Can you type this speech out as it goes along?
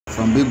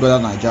from Big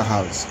Brother Naija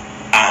house.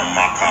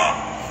 Amaka,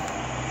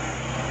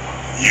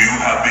 you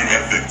have been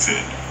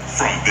evicted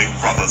from Big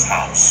Brother's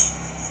house.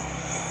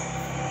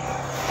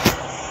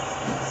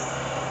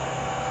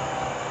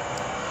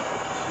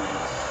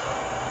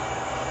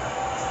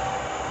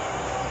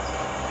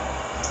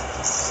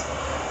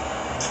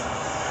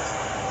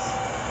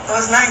 It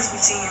was nice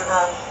meeting you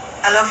all.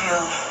 I love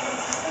you.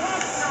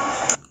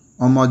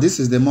 This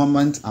is the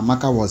moment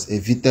Amaka was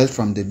evicted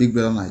from the Big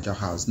Brother Naija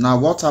house. Now,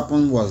 what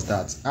happened was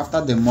that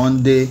after the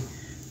Monday,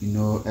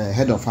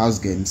 head of house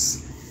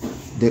games,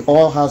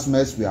 all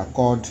housemates were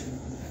called,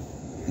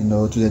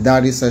 to the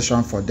diary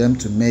session for them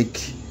to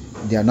make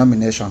their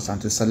nominations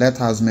and to select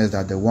housemates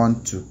that they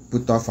want to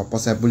put up for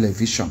possible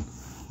eviction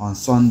on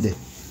Sunday.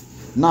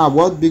 Now,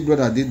 what Big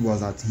Brother did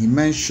was that he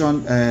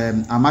mentioned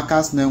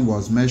Amaka's name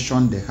was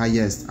mentioned the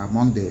highest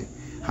among the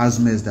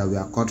housemates that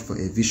were called for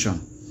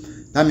eviction.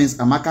 That means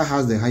Amaka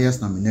has the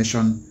highest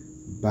nomination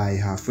by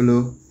her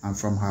fellow and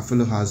from her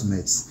fellow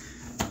housemates.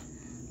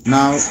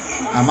 Now,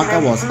 Amaka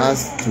was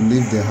asked to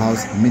leave the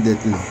house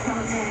immediately.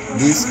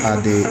 These are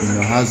the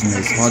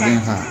housemates holding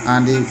her,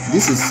 and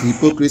this is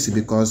hypocrisy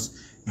because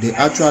they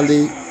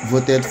actually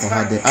voted for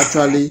her. They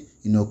actually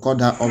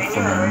called her up for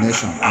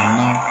nomination,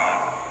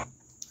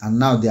 and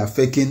now they are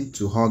faking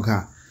to hug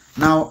her.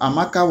 Now,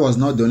 Amaka was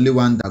not the only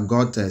one that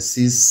got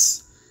 6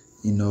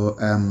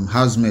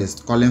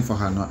 housemates calling for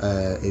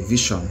her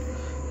eviction.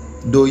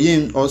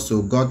 Doyin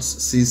also got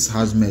 6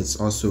 housemates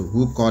also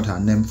who called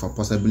her name for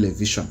possible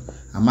eviction.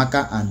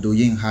 Amaka and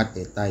Doyin had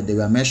a tie. They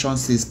were mentioned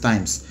 6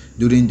 times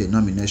during the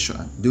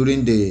nomination,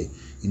 during the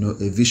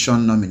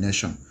eviction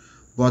nomination.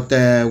 But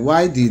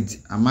why did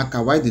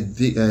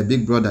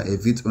Big Brother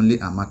evict only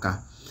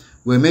Amaka?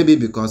 Well, maybe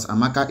because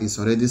Amaka is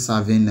already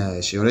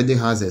serving. She already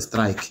has a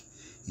strike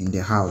in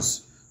the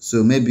house.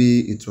 So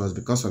maybe it was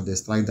because of the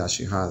strike that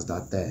she has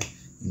that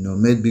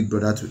made Big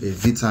Brother to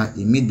evict her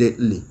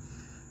immediately.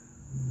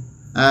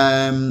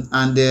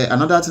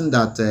 Another thing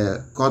that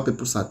caught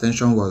people's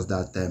attention was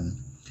that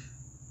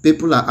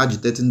people are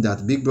agitating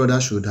that Big Brother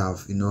should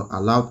have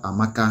allowed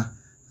Amaka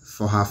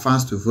for her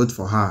fans to vote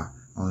for her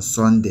on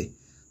Sunday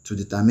to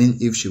determine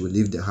if she will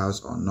leave the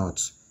house or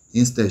not.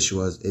 Instead, she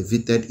was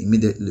evicted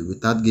immediately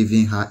without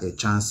giving her a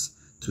chance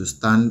to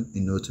stand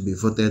to be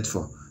voted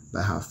for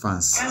by her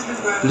fans.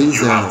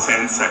 Please, you have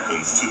 10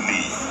 seconds to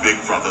leave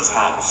Big Brother's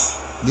house.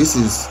 This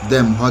is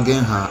them hugging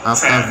her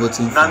after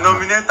voting for her.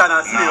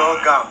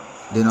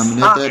 They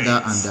nominated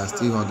her and they are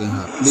still hugging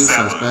her. Please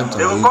subscribe to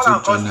our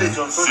YouTube channel if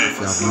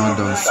you have not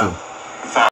done so.